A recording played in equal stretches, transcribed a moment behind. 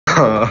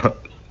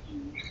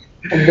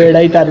बेड़ा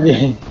ही तर दे।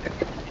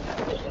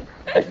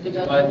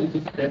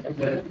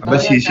 अबे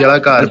शीशे वाला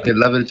कार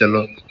खेलना फिर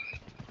चलो।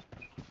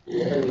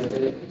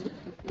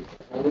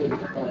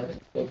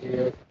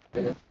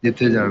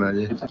 जिथे जाना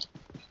जे।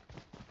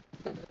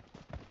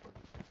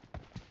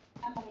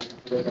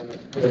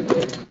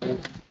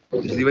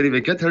 पिछली बारी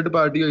वेख्या थर्ड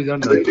पार्टी हुई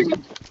साडे नाल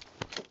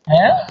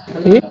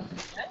हैं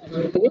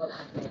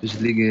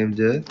पिछली गेम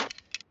च।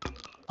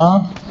 हां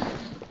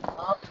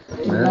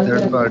मैं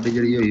थर्ड पार्टी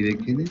जड़ी हुई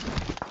वेखी नहीं।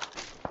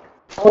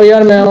 ओ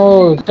यार मैं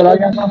वो चला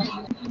गया था।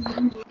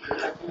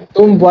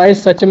 तुम बॉयज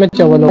सच में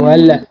चवल हो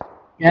एल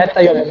कहता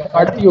ही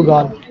काटती हो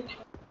गाल।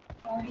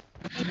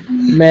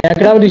 मैं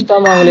एकड़ा रिश्ता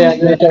मांग लिया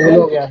मैं चवल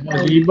हो गया।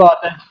 अजीब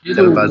बात है ये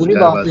तो चल बस बुरी कर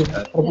बात है।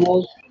 कर।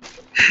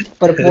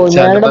 प्रपोज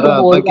मैं चल एकड़ा पर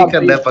प्रपोज आपा की करती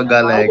करना है पग्गा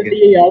हाँ लेके।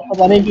 कटी यार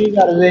पता नहीं की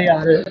कर रहे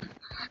यार।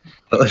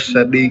 तो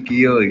सनी की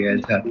हो गया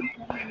अच्छा।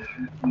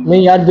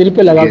 नहीं यार दिल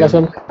पे लगा गेम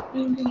कसम।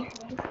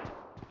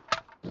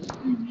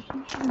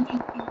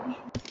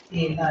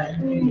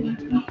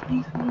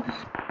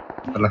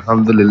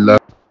 अल्हम्दुलिल्लाह।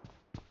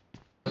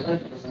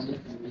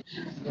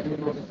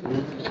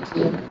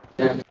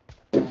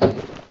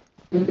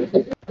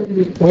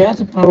 वो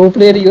यार प्रो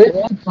प्लेयर ही है।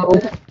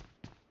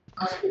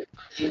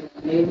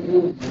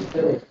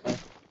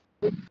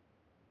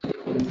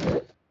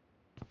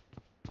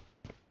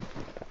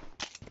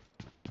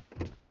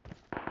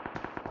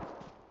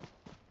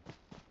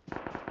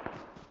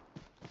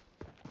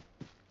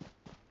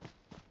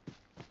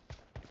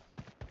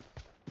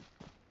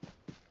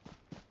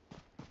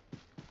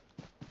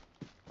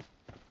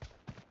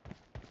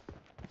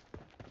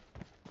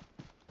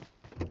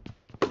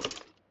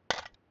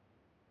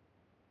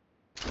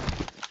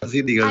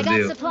 सीधी कर दे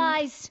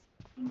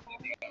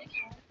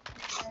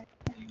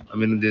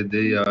मैंने दे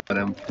दे यार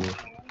M4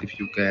 if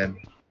you can।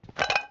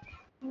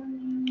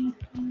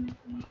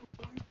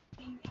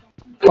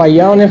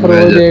 भैया उन्हें मैं फरोज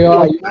जा देगा।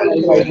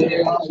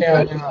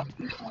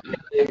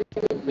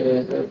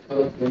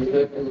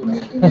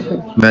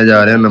 मैं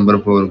जा रहा नंबर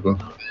 4 को।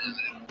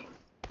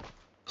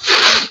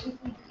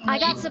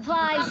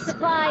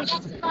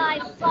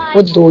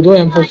 वो दो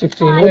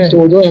M416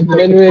 है।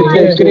 मैंने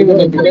एक स्क्रीन को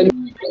लगी।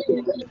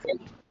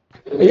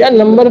 यार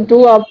नंबर 2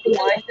 आप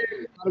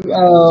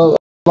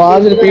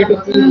आवाज रिपीट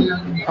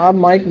आप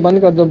माइक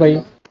बंद कर दो भाई।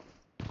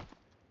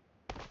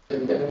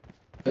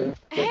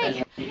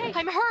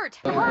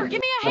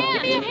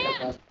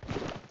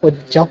 ओ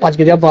जा भज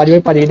के जा बाज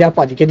में भज के जा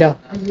भज के जा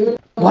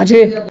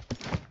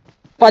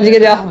भज के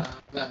जा।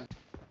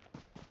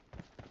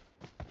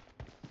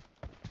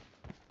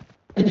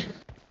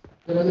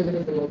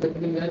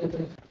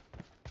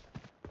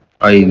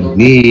 I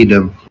need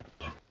him।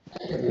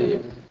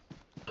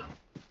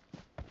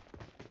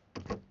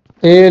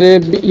 तेरे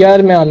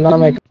यार मैं आना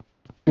मैं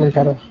मिनट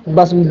ठहरो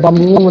बस बम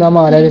ना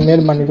मारा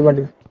मेहरबानी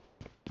तुम्हारी।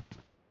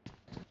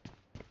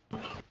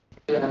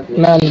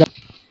 मैं अंदर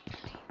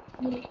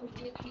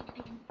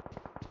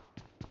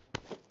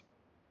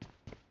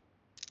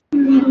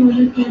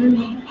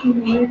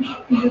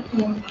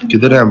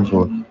किधर है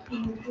M4?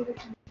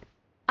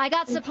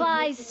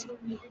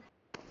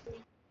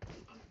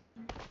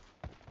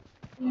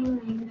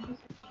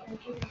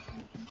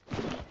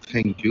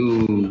 Thank you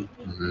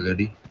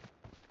lady।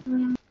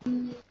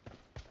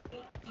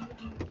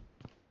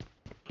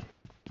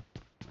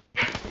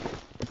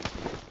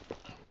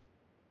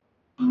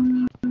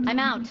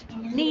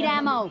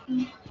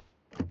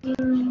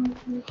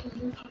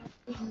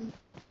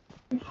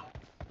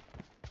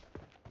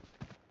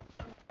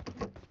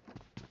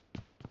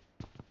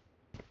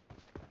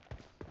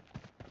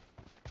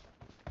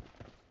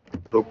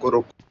 रोको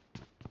रोको।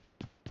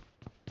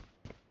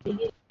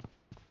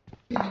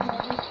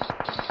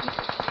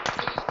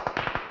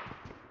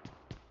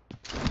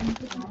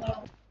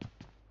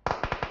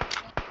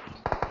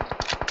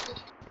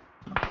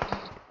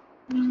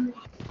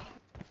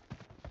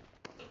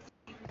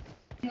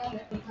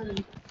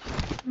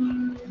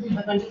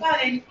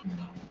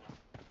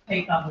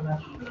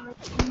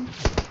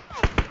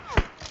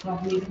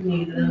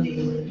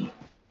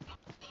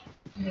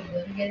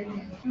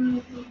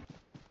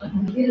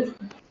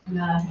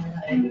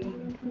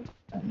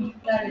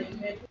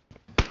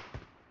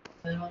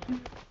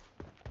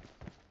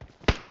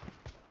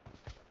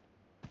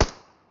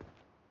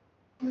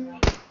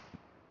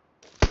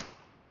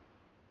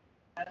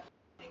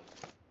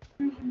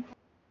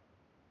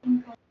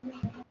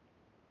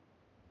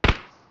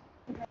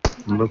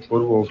 नंबर 4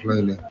 वो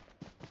ऑफलाइन है।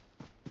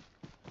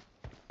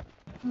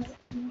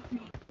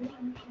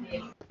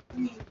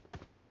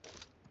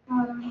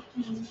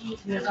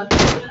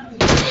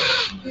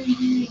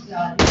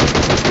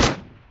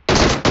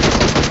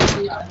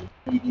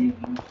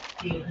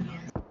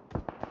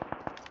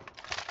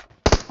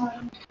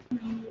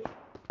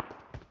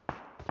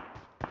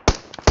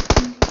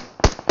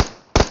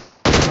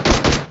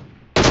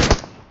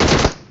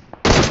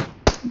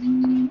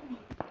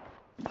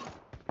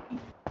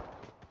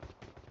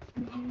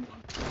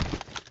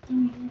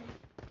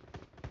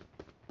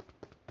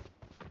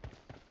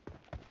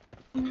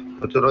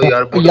 चलो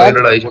यार बुढ़ा ही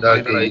लड़ाई छड़ा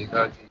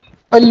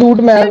के लूट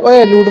मैन,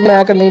 ओए लूट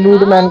मैन करनी,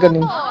 लूट मैन करनी।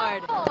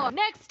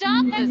 Next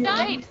stop, the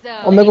safe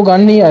और zone. मेरे को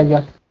गन नहीं आएगा।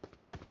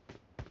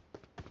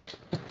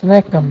 इतने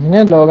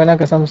कमीने लोग हैं ना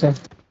कसम से।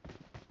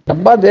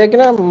 डब्बा देख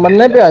ना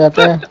मरने पे आ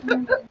जाते हैं।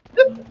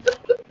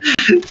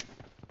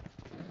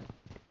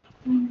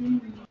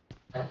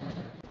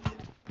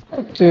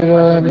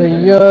 तेरा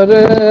भैया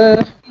रे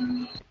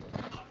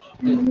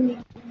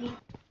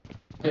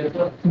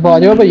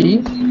बाजो भाई।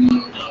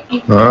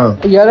 हाँ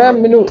यार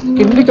मैनू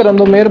किल्ली करन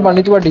दो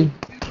मेहरबानी ਤੁਹਾਡੀ।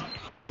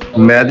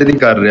 मैं तो नहीं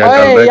कर रहा, ओए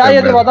कर रहा यार ये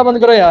करना। दरवाजा बंद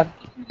करो यार,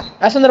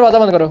 ऐसा दरवाजा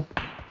बंद करो।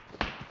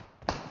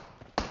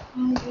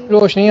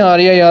 रोशनी आ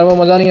रही है यार, वो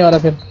मजा नहीं आ रहा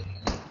फिर।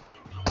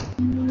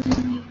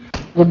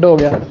 गुड हो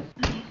गया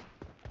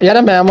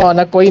यार, मैं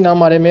मारना कोई ना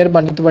मारे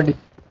मेहरबानी ਤੁਹਾਡੀ।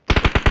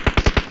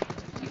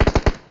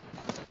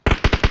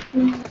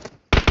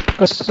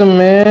 कसम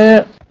में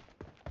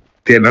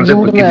तेरे नाल ते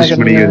लूट पक्की मैं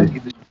दुश्मनी करनी है है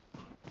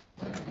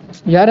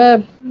यार,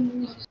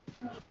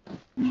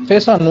 फिर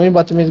सानू भी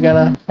बदतमीज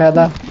कहना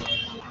फायदा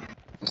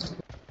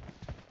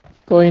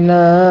कोई ना।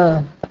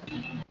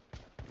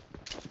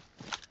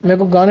 मेरे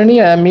को गन नहीं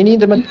आया मिनी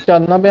ते मैं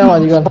चलना पे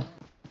अजकल।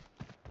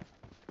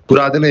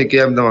 पूरा दिन एक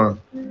एम दवा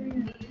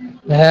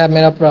है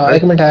मेरा भरा,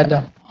 एक मिनट है जा।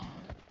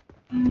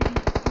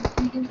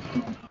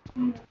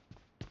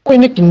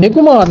 इन्हें किन्ने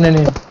को मारने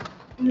ने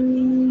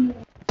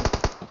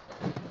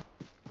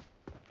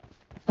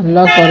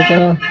अल्लाह करके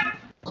ना।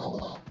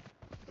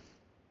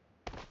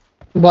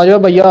 बाजो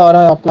भैया आ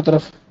रहा है आपकी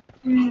तरफ।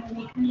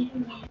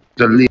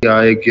 जल्दी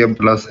आ, एक एम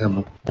प्लस है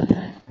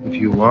इफ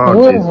यू वांट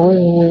ओए दिस।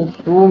 होए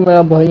तू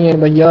मेरा भाई है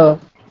भैया।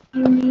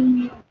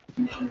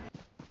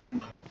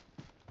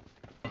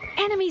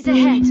 Enemies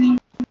ahead.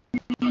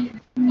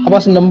 अब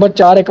बस नंबर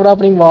 4 एक बार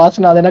अपनी आवाज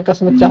सुना देना,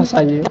 कसम चाह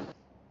आइए।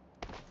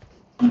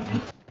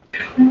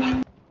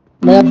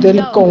 मेरा दिल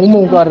को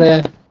मुंह कर रहा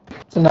है,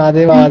 सुना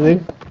दे आवाज।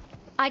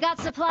 I got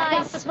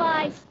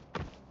supplies.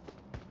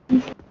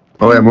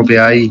 ओए एमओ पे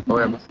आई।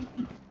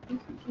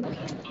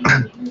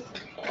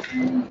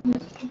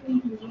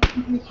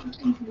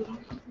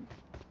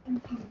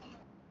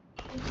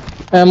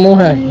 एमओ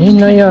है ही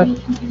ना यार,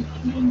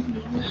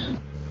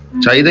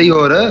 चाहिए ही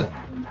और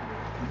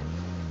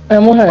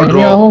एमओ है ही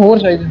नहीं। आहो और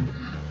चाहिए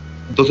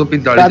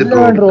 245 ਤੇ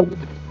ਡ੍ਰੌਪ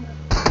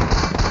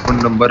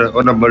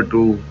ਉਹ ਨੰਬਰ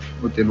 2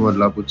 ਉਹ ਤੈਨੂੰ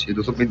ਅੱਲਾ ਪੁੱਛੇ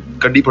 200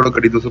 ਗੱਡੀ ਫੜੋ,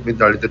 ਗੱਡੀ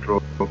 245 ਤੇ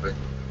ਡ੍ਰੌਪ ਹੈ।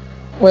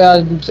 ओ यार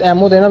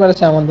एमओ देना मेरे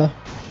 7 ਦਾ।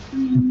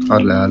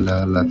 ਅੱਲਾ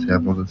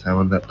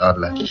 7 ਦਾ ਆ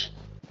ਲੈ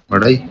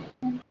ਬੜਾ ਹੀ।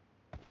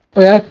 ओ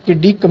यार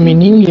किड्डी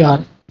कमीनी यार,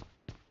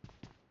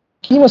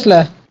 की मसला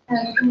है?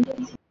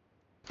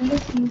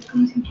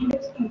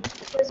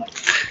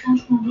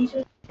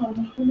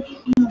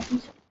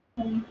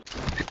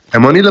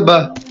 ਐਮੋ ਨਹੀਂ ਲੱਭਾ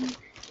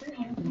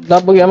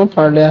दब गया मैं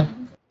फड़ लिया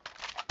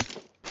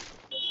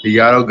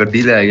ਯਾਰ, ਉਹ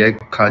ਗੱਡੀ ਲੈ ਗਿਆ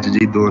ਖੱਜ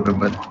ਜੀ 2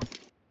 ਨੰਬਰ।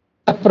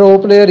 प्रो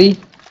प्लेयर ही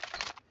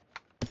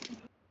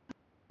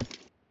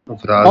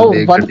ਫਰਾਜ਼ ओ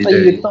ਬੇਗ वन ਗੱਡੀ सही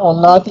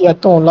ਲੈ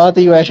तो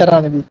लाती है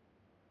शराने दी।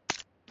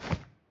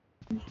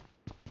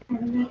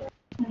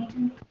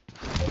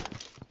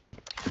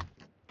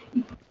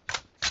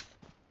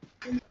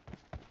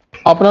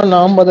 अपना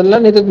नाम बदलना,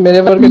 नहीं तो मेरे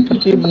वर्गे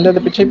 25 बंदे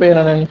तो पीछे ही पे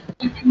रहना है।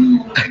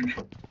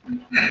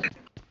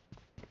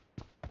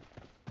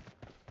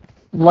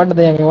 वट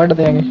देंगे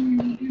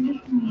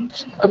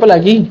भला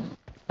की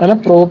है ना,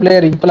 प्रो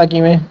प्लेयर ही भला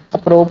किवें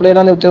प्रो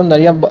प्लेयरां दे उत्ते हुंदा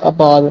जी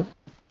आबाद।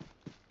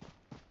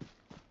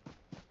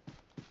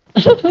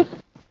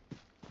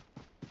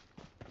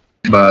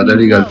 ਬਾਦ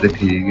ਵਾਲੀ ਗੱਲ ਤੇ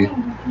ਠੀਕ ਹੈ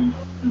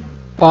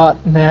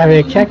मैं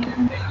वेख्या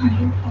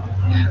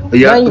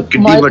ਯਾਰ, नहीं ਤੂੰ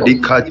ਕਿੱਡੀ माइक ਵੱਡੀ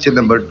ਖੱਚ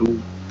ਨੰਬਰ 2,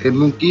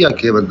 ਤੈਨੂੰ ਕੀ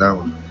ਆਖੇ ਬੰਦਾ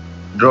ਹੁਣ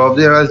ਡ੍ਰੌਪ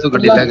ਦੇ ਨਾਲ ਤੂੰ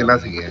ਗੱਡੀ ਲੈ ਕੇ ਨਾ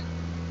ਸੀਗੇ।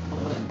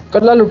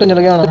 कल्ला लुटन चल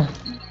गया होना।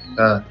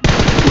 ਹਾਂ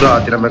ਪੂਰਾ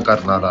ਤੇਰਾ ਮੈਂ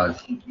ਕਰਨਾ ਰਾਜ।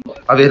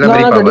 ਆ ਵੇਖ ਲੈ ना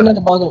ਮੇਰੀ ना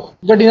ਪਾਵਰ,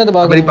 गड्डी ने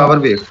दबा ਮੇਰੀ ਪਾਵਰ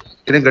ਵੇਖ,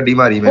 ਇਹਨੇ ਗੱਡੀ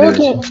ਮਾਰੀ ਮੇਰੇ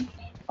ਵਿੱਚ।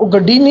 ਉਹ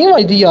ਗੱਡੀ ਨਹੀਂ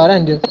ਵੱਜਦੀ ਯਾਰ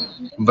ਇੰਜ।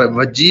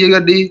 ਵੱਜੀ ਹੈ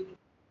ਗੱਡੀ।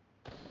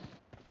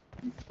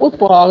 ਉਹ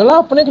ਪਾਗਲਾ,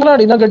 ਆਪਣੇ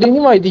ਖਿਲਾੜੀ ਨਾਲ ਗੱਡੀ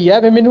ਨਹੀਂ ਵੱਜਦੀ ਐ।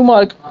 ਫੇ ਮੈਨੂੰ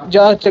ਮਾਰ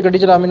ਜਾ, ਗੱਡੀ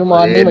ਚਲਾ, ਮੈਨੂੰ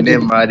ਮਾਰ ਨਹੀਂ ਵੱਜੀ।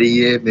 ਇਹਨੇ ਮਾਰੀ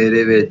ਏ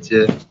ਮੇਰੇ ਵਿੱਚ,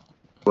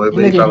 ਕੋਈ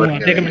ਮੇਰੀ ਪਾਵਰ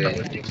ਨਹੀਂ ਹੈ।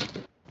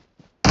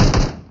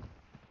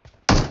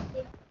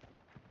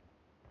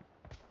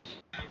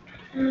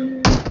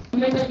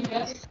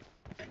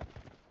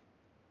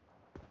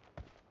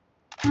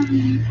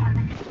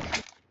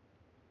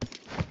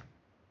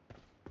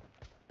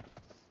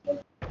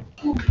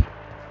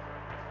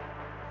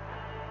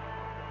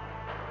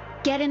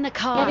 Get in the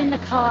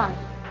car.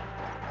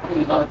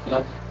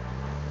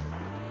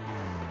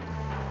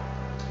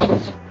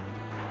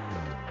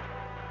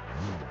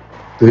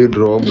 ਤੁਸੀਂ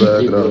ਡ੍ਰੌਪ ਲੈ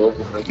ਕਰਾ।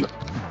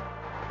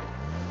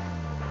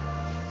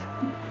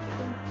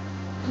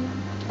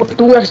 ਉਹ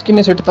 2x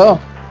ਕਿੰਨੇ ਸਿੱਟਤਾ?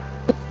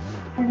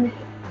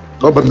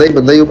 ਉਹ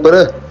ਬੰਦਾ ਹੀ ਉੱਪਰ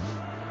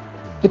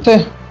ਕਿੱਥੇ?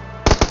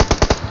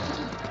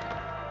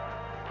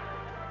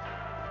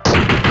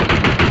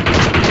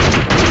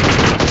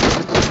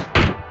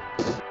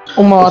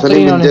 ਉਹ ਮਾਰ ਤੇ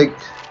ਇਹਨਾਂ ਨੇ।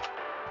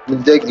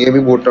 ਮੁੰਡੇ ਗੇਮ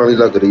ਹੀ ਵੋਟਾਂ ਵਾਲੀ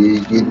ਲੱਗ ਰਹੀ ਹੈ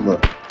ਯਕੀਨ ਮਾਰ।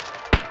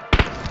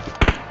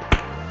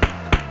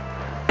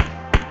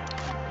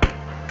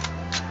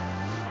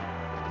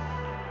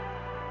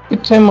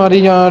 कितने मारी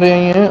जा रहे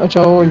हैं?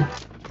 अच्छा वो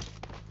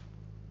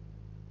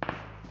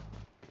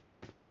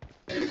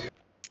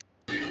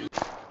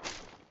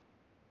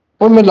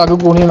ਉਹ ਮੇਰੇ ਲੱਗ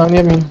ਗੋਲੀਆਂ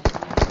ਲੰਘਦੀਆਂ ਪਈਆਂ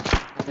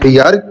ਤੇ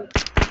ਯਾਰ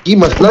ਕੀ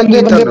ਮਸਲਾ ਕੀ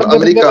ਚੱਲ ਰਿਹਾ?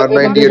 ਮੇਰੀ ਕਾਰ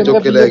 98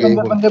 ਚੁੱਕ ਕੇ ਲੈ ਗਈ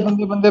ਹੁਣ।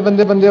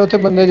 ਬੰਦੇ ਉੱਥੇ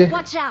ਬੰਦੇ ਜੇ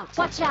Watch out!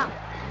 Watch out!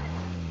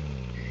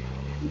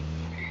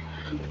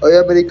 ਓ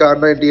ਯਾਰ ਮੇਰੀ ਕਾਰ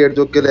 98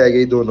 ਚੁੱਕ ਕੇ ਲੈ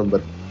ਗਈ 2 ਨੰਬਰ।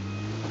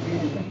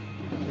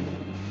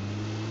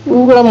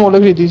 ਉਹ ਕਿਹੜਾ ਮੁੱਲ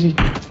ਖਰੀਦੀ ਸੀ?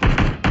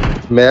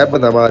 ਮੈਂ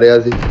ਬੰਦਾ ਮਾਰਿਆ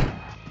ਸੀ।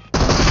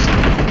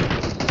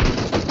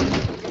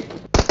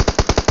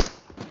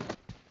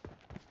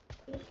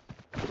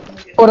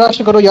 ਉਹ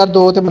ਰਸ਼ ਕਰੋ ਯਾਰ,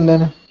 2 ਤੇ ਬੰਦੇ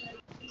ਨੇ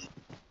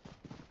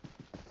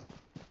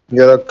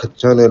ਯਾਰ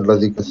ਖੱਚਾ ਨੇ ਅੱਲਾ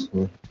ਦੀ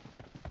ਕਸਮ।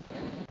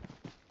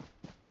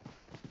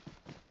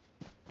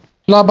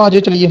 ला बाजे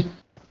चलिए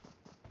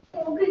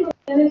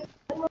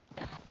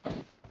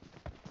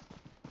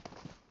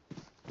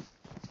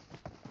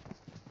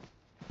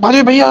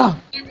बाजे भैया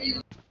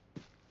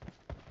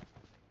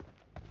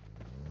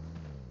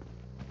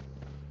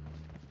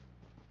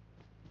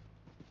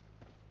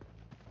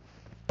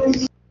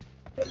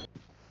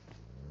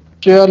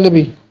चल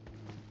भी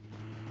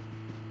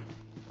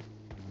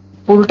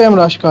फुल टाइम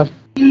रश कर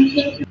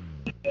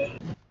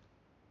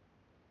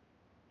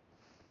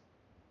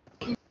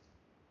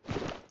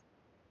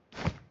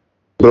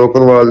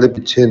ਬ੍ਰੋਕਨ ਵਾਲ ਦੇ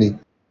ਪਿੱਛੇ ਨਹੀਂ।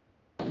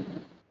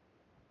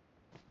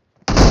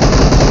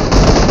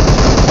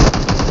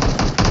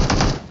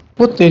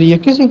 वो तेरी है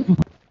किसी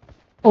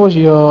ओ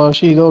यार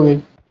शहीद हो गई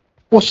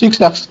वो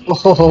 6x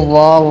ओह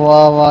वाह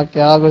वाह वाह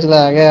क्या कुछ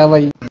लै गया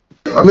भाई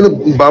ਆ ਮੈਨੂੰ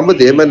ਬੰਬ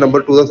ਦੇ, ਮੈਂ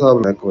ਨੰਬਰ 2 ਦਾ ਹਿਸਾਬ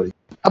ਲੈ ਇੱਕ ਵਾਰੀ।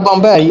 अब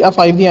बंब है आ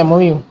 5 दी एमओ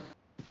ही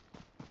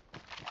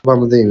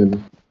ਬੰਬ ਦੇ ਮੈਨੂੰ।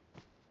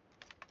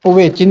 वो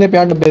वेच ही ने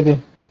पिया डब्बे ते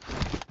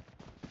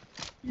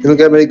ਇਹਨੂੰ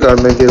ਕਿਹਾ ਮੇਰੀ ਕਾਰ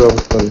 98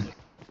 ਵਾਪਸ ਕਰ ਦੇ।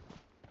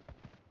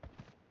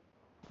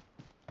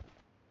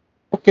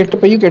 वो किट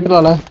पई किट ला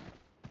ला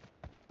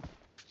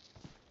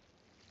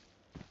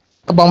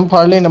बंब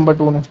फाड़ ले नंबर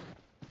 2 ने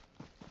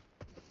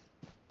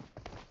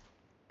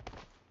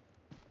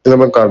ਤੇ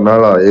ਮੈਂ ਕਰਨ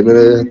ਵਾਲਾ ਇਹ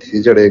ਮੇਰੇ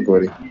ਹੱਥੀ ਚੜੇ ਇੱਕ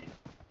ਵਾਰੀ।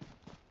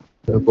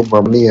 ਮੇਰੇ ਕੋਲ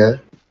ਬੰਬ ਨਹੀਂ ਹੈ।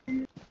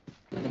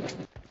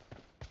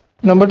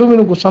 नंबर 2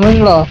 मेनू गुस्सा ना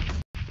चढ़ा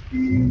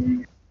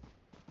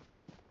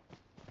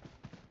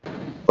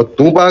और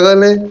तू पागल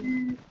है,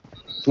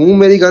 तू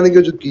मेरी गन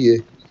क्यों चुकी है?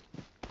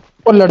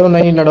 ओ लड़ो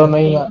नहीं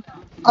यार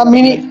अब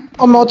मिनी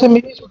और मैं उथे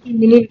मिनी छुट्टी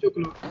मिनी चुक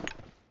लो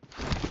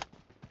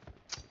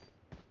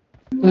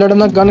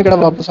लड़ना गन केड़ा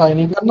वापस आए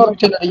नहीं गन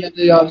पीछे लड़ी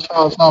जाते यार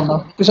साहब ना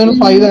किसी ने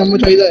फायदा एमओ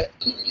चाहिए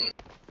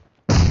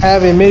है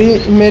वे मेरी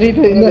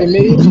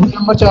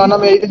नंबर 4 ना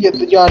मेरी तो जित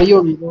जा रही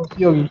होगी दोस्ती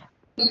होगी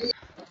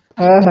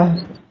है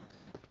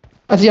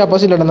असि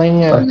आपस ही लड़ना ही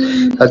है।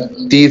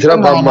 तीसरा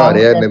बम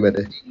मारिया इन्हें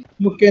मेरे।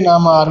 मुक्के ना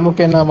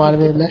मार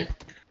वे ले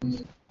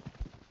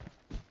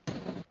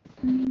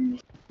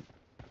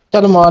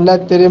चल मार ले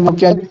तेरे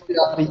मुक्के आ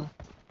रही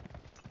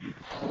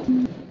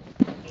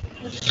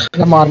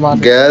मार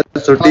गैस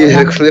छुट्टी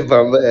रखने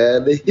बम है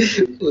नहीं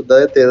उदा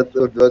तेरा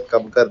तो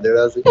कम कर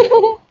देना सी।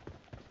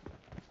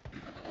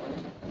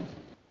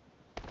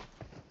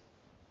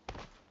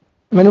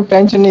 मैंने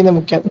टेंशन नहीं है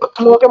मुक्के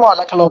खलो के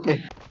मारना खलो के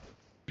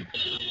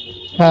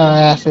हाँ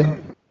ऐसे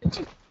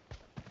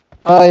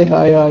हाय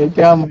हाय हाय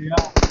क्या मजा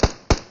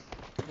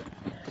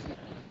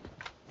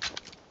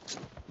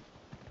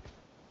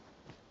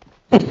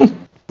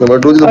नंबर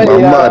 2 जो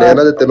बम मारिया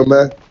ना ते तेनों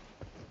मैं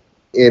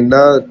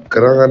इन्ना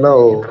करांगा ना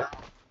ओ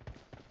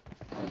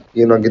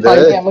ये ना किधर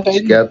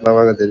शिकायत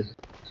लावांगा तेरी।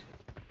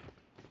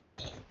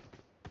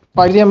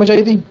 फाइल दी एमओ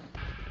चाहिए थी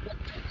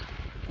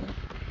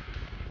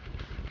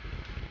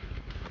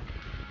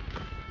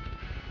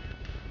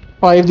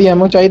फाइव दी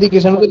एमओ चाहिए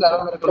किसी ने तो ले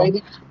लो मेरे को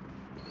चाहिए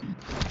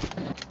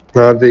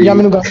हां दे या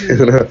मैंने गन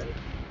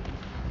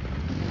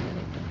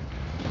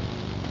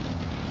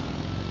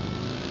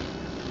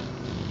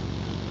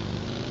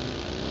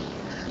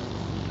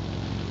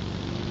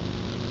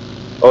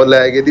और ले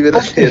गई थी मेरा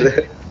सिर।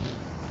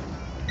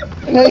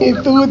 नहीं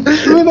तू तो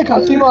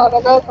खांसी मार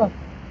रहा था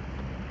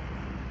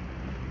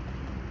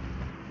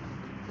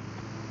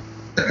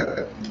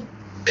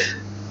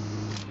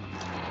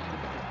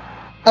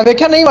अब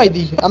देखा नहीं भाई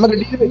दी अब मैं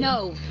गड्डी से No.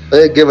 ए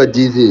के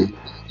वजी सी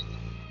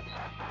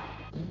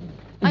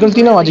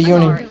गलती ना वाजी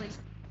होनी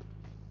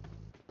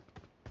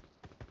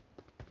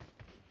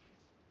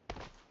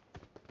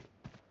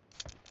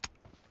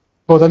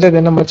बोतल दे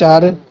दे नंबर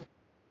 4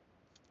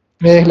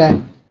 देख ले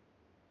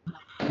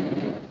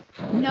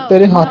No.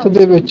 तेरे हाथ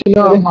दे विच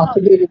ना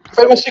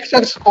फिर मैं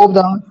 6x स्कोप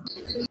दा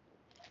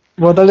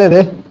बोतल दे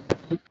दे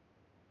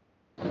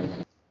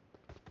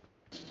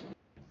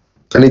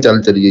नहीं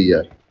चल चलिए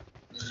यार।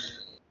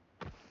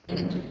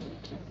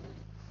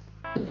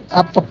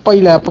 आप पप्पा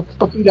ही ले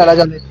पप्पी डाला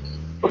जाने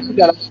पप्पी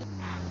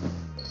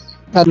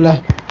डाला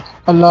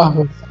अल्लाह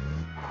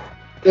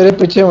तेरे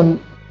पीछे उन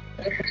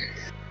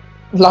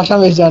लाशा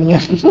बेच जानी है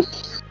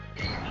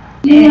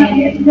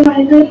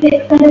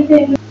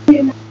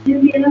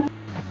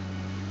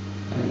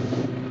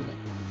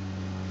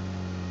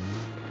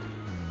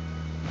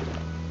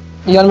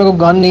यार मेरे को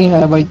गन नहीं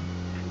है भाई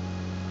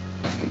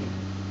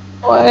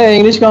ओए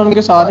इंग्लिश का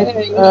उनके साथ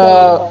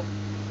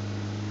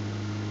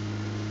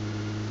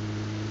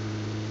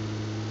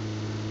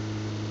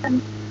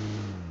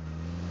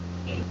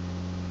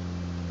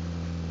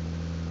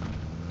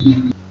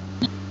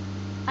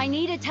I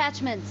need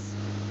attachments.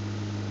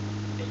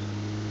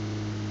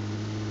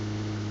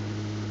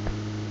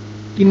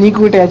 किन्नी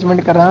को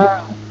अटैचमेंट करा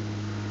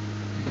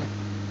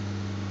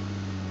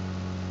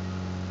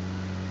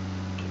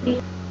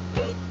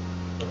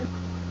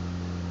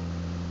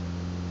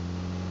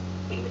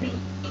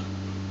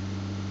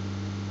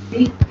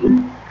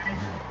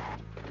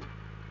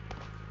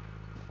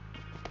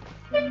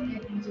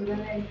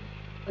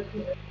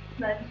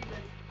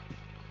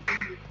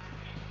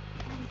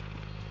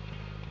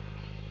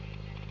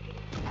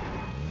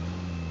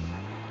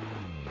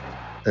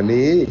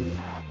हनी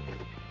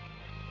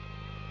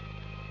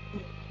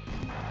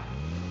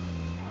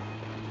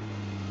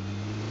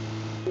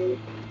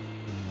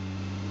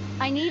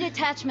I need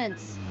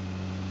attachments.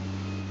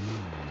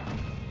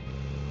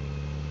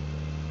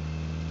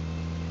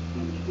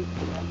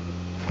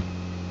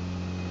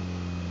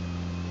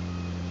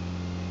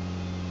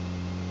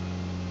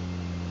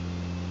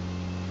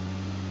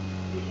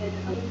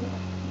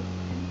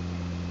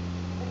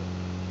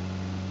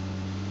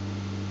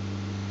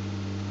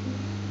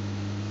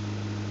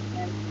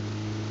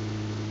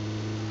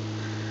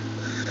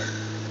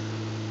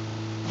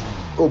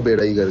 ओ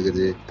बेड़ा ही करके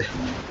जे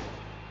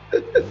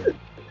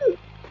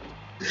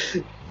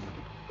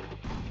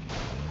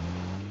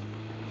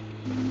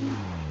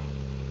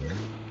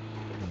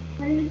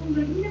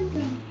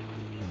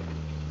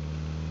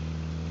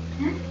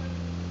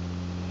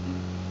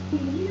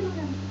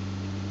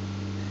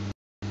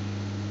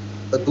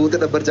तू ते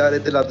नंबर 4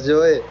 ते लग जा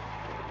ओए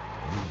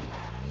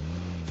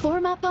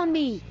Form up on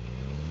me.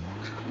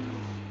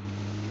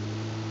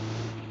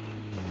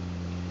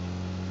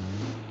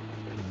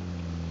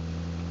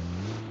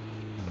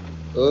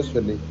 ओ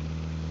सनी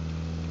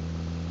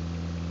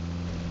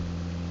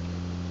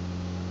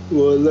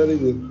बोलना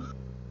नहीं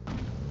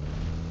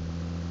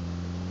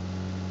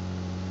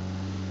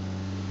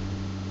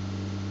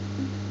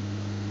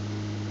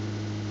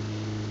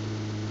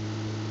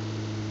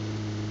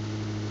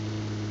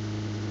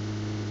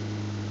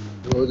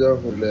तू हो जा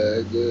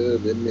लैग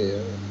देने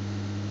यार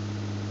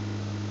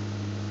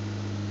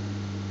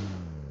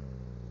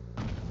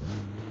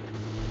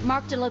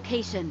Marked a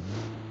location.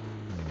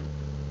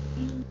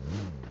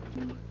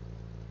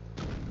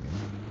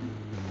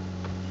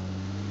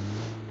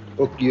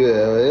 ओ की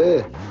होया ओए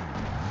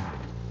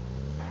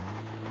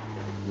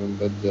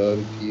नंबर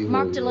 4 की हो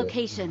Marked a गया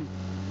location.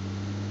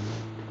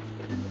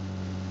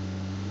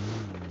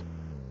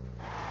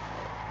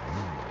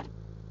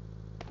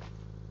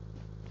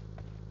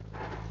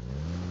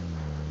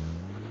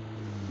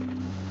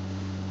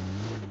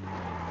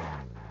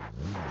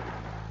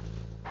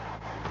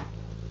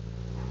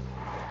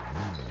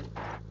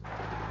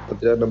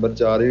 तेरा नंबर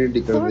 4 ही नहीं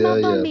टिकन Form दिया up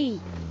on यार me.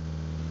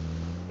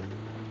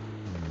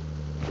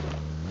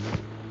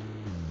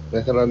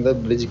 मैं ख्याल अंदर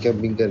ब्रिज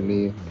कैंपिंग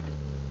करनी है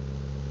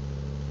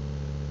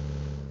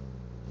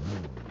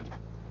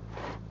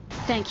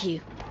Thank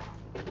you.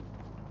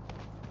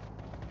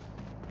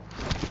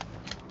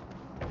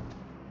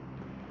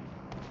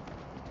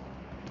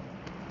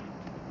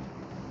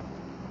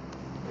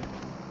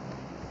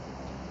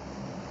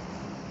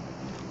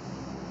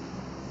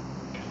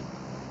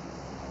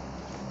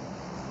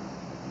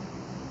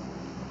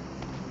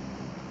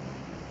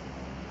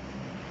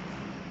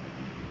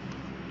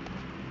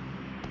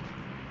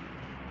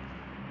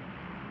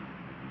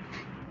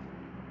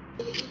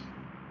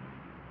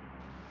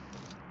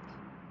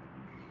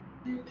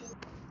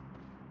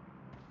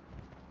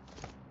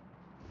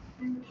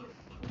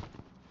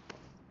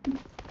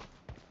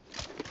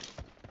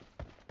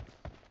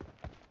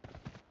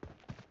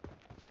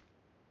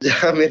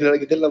 जा मेरे नाल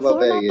किथे लंबा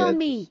पै Form up गया on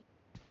me.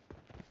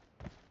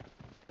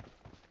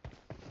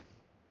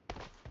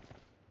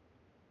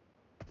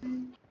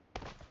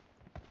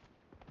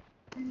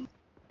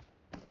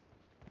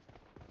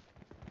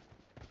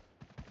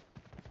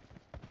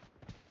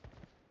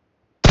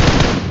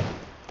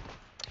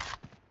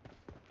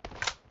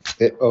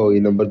 ਤੇ ਉਹ ਹੀ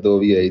ਨੰਬਰ 2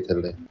 ਵੀ ਆਈ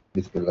ਥੱਲੇ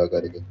ਬਿਸਮਿਲ੍ਲਾ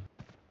ਕਰਕੇ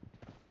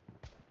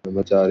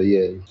ਨੰਬਰ 4 ਹੀ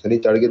ਆਈ ਸਨੀ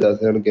ਚੜ ਕੇ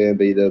ਦੱਸ ਹੁਣ ਕਿਵੇਂ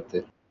ਬਈਦਾ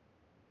ਉੱਤੇ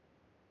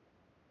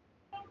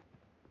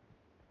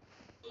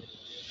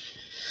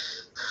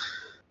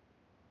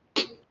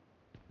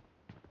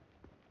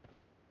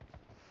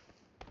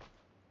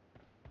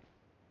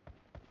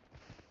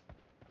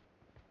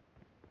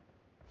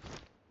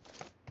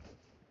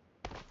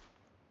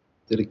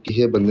ਤੇਰੇ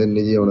ਕਿਸੇ ਬੰਦੇ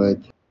ਨੇ ਜੀ ਆਉਣਾ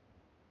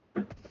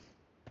ਇੱਥੇ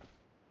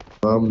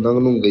ਆਮ ਨੰਗ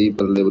ਨੂੰ ਗਈ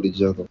ਪਰਲੇ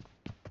ਬ੍ਰਿਜਾਂ ਤੋਂ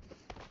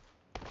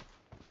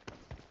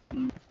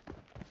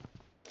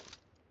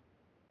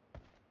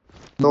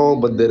 9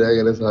 ਬੰਦੇ ਰਹਿ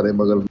ਗਏ ਨੇ ਸਾਰੇ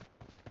ਮਗਰ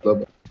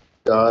ਮਤਲਬ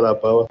 4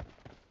 ਆਪਾਂ ਵਾ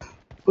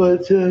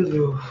 5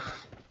 ਲੋ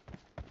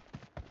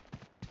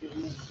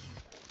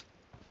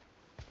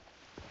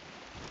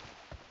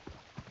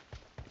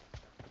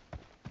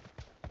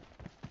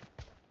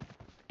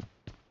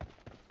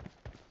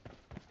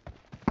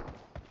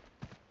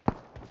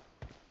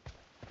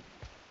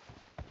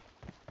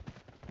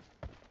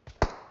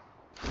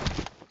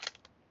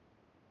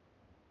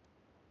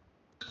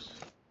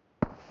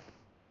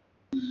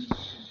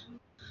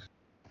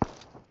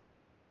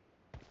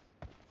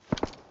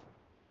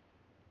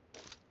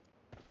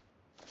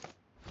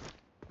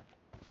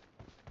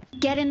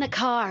Get in the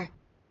car.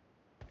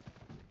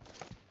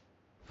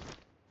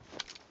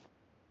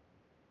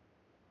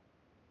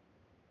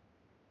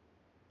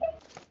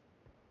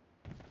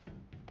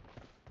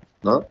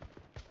 ना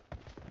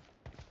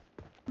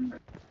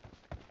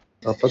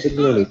apa sih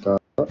Lolita?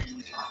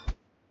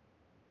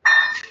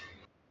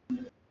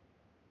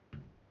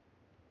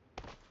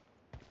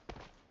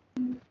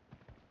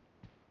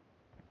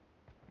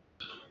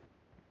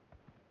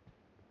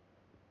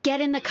 Get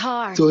in the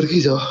car. Sorry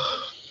kisah.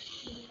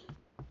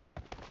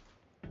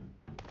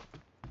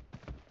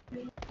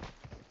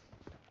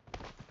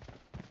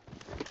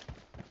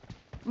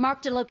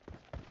 Marked a location.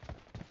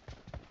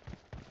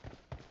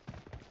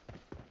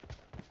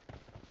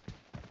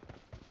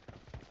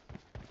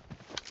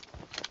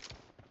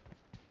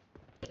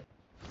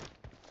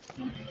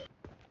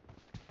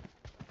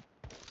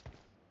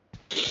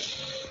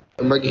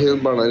 मैं खेल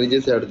बना नहीं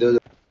जैसे हट जाओ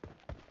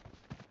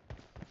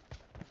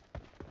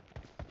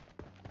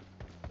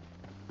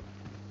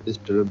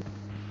डिस्टर्ब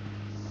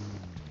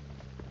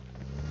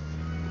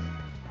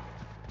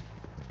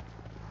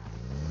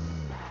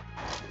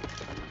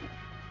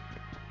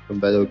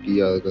बैठो की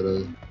याद करो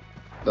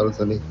चल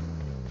सनी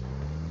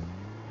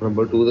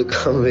नंबर 2 ਦੇ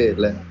ਕੰਮ ਵੇਖ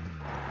ਲੈ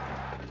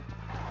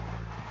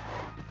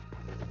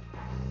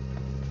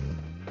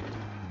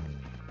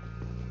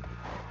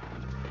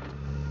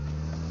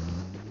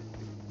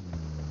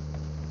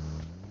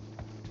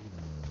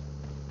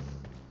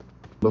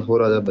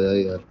बफोर आजा बजा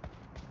यार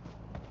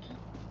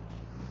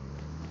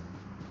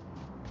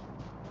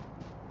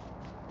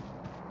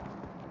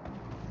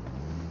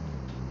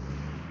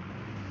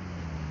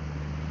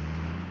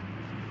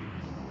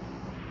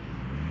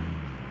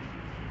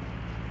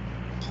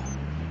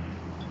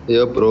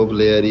ये प्रो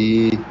प्लेयर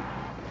ही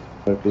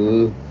तू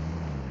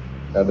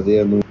ਕੱਢ ਦੇ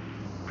ਉਹਨੂੰ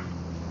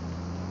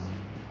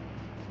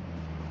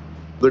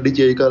ਗੱਡੀ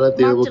ਚੇਂਜ ਕਰ ਲੈ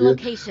ਤੇਲ Marked a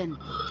ਮੁੱਕ location.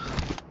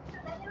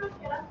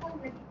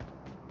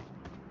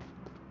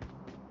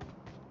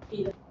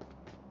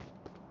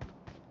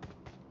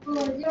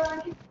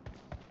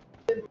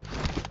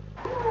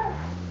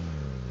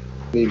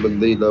 ਨਹੀਂ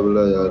ਬੰਦੇ ਹੀ ਲੱਭ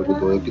ਲੈ ਯਾਰ ਕੋਈ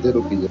ਦੋਏ ਕਿਤੇ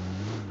ਰੁਕੀ ਜਾ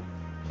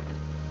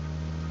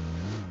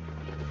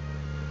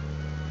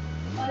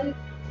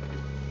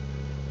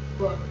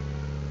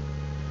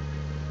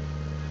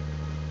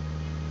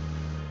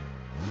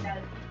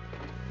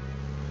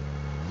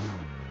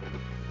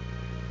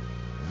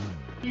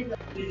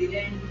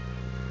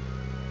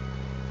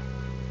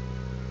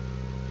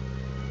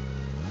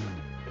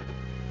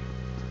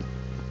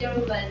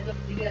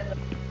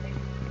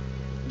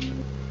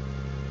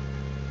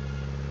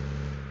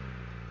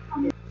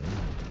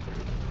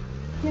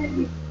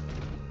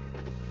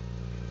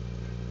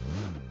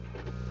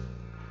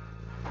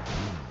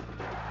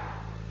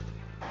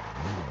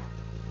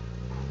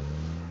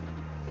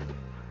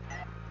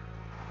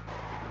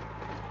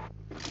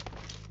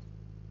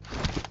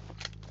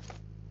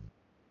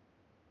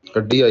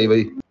ਗੱਡੀ ਆਈ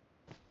ਬਈ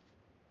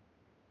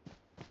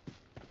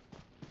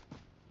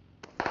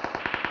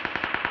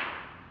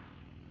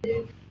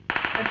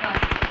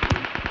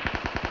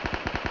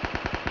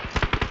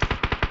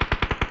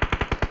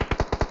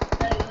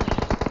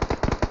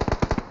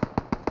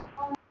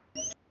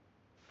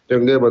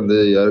ਚੰਗੇ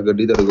ਬੰਦੇ ਯਾਰ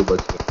ਗੱਡੀ ਤੁਹਾਡੇ ਕੋਲ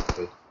ਬਚ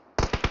ਗਈ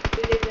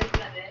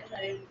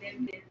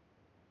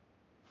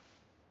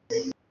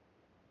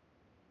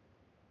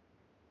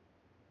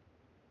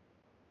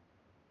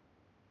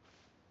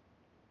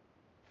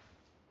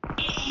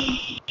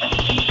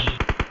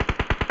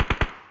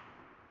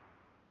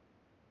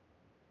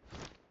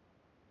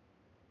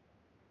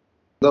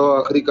ਦਾ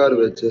ਆਖਰੀ ਘਰ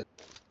ਵਿੱਚ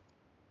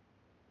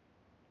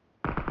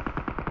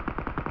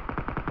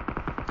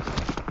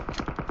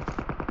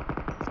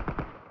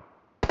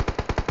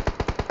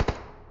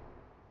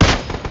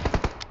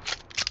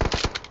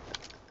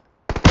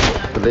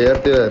ਪਲੇਅਰ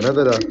ਤੇ ਹੋਇਆ ਨਾ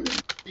ਤੇਰਾ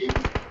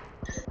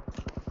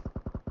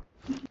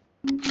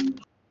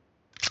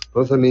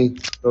ਉਸ ਨਹੀਂ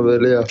ਉਹ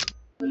ਵੇਲੇ ਆ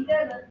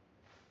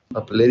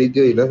ਪਲੇਅਰ ਹੀ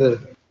ਤੇ ਹੋਈ ਨਾ ਫਿਰ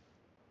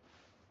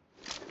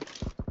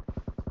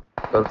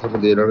ਕਰ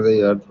ਤੁਹਾਨੂੰ ਦੇ ਲੈਣ ਦੇ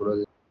ਯਾਰ ਥੋੜਾ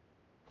ਜਿਹਾ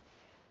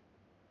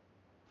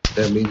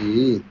ਟੈਮੀ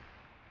ਜੀ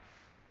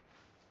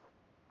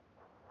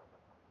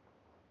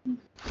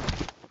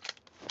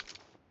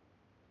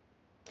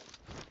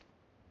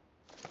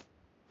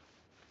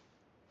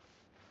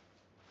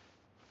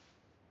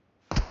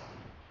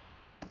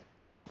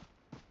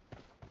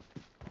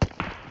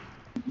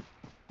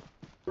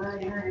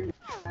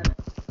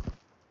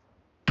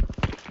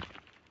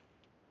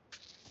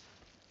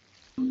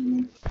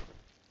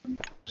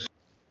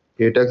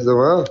एटैक्स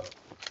दवा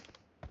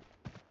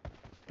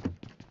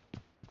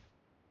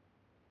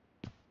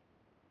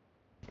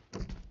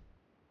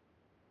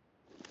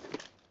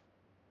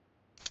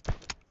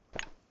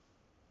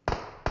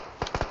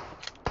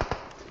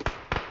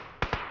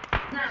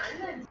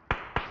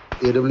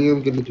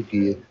AWM कितनी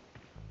चुकी है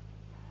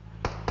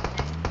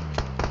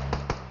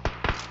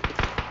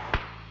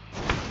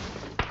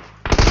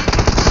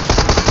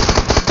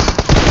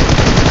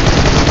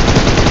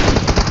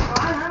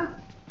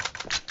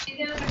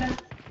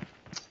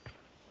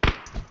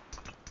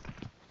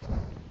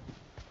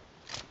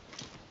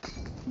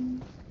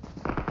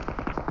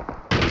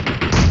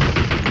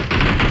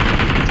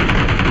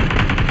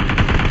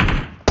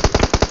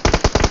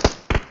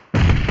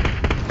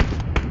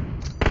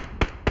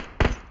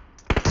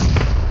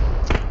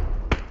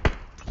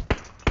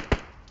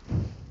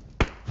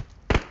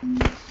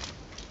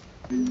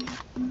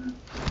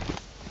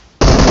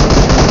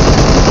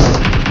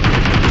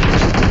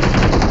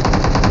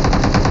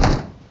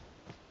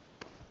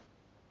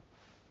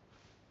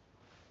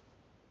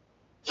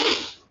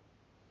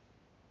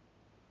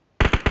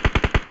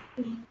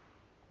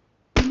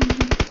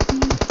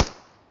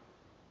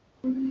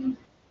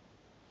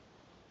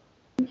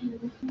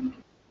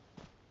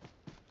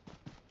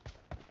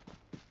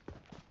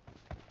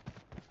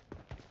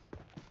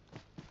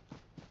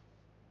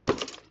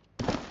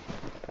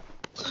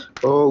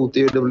ਉਹ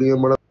ਉਤੇ ਡਬਲੀਆਂ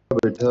ਮੜਾ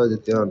ਬੈਠਾ ਅਜੇ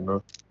ਧਿਆਨ ਨਾਲ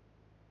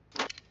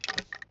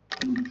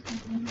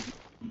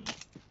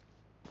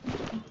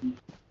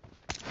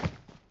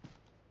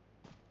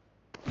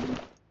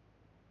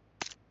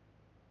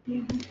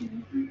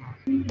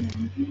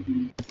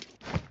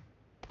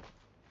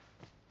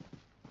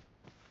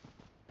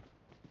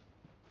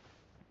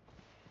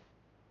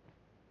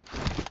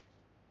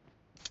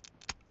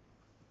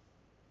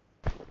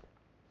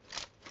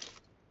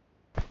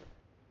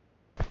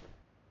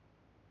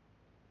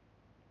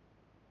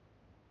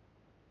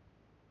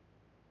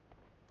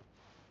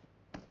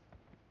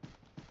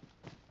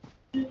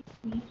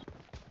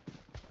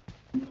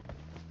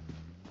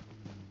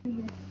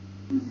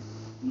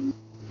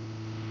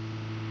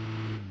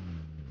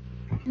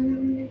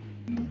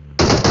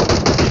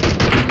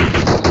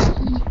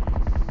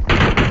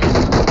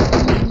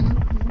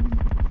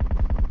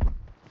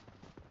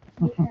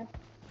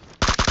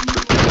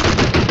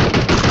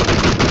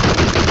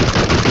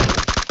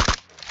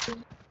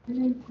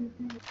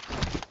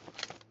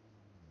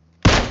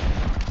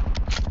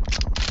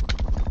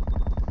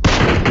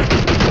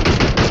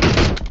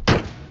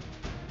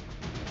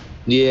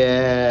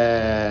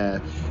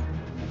Yes.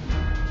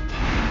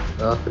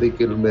 आखिरी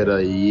किल मेरा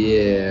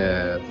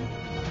yes.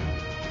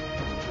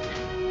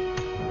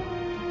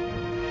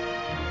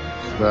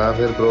 मैं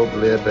फिर प्रो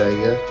प्लेयर रह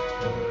गया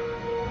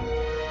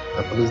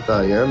अपनी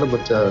जिता गया ना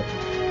बच्चा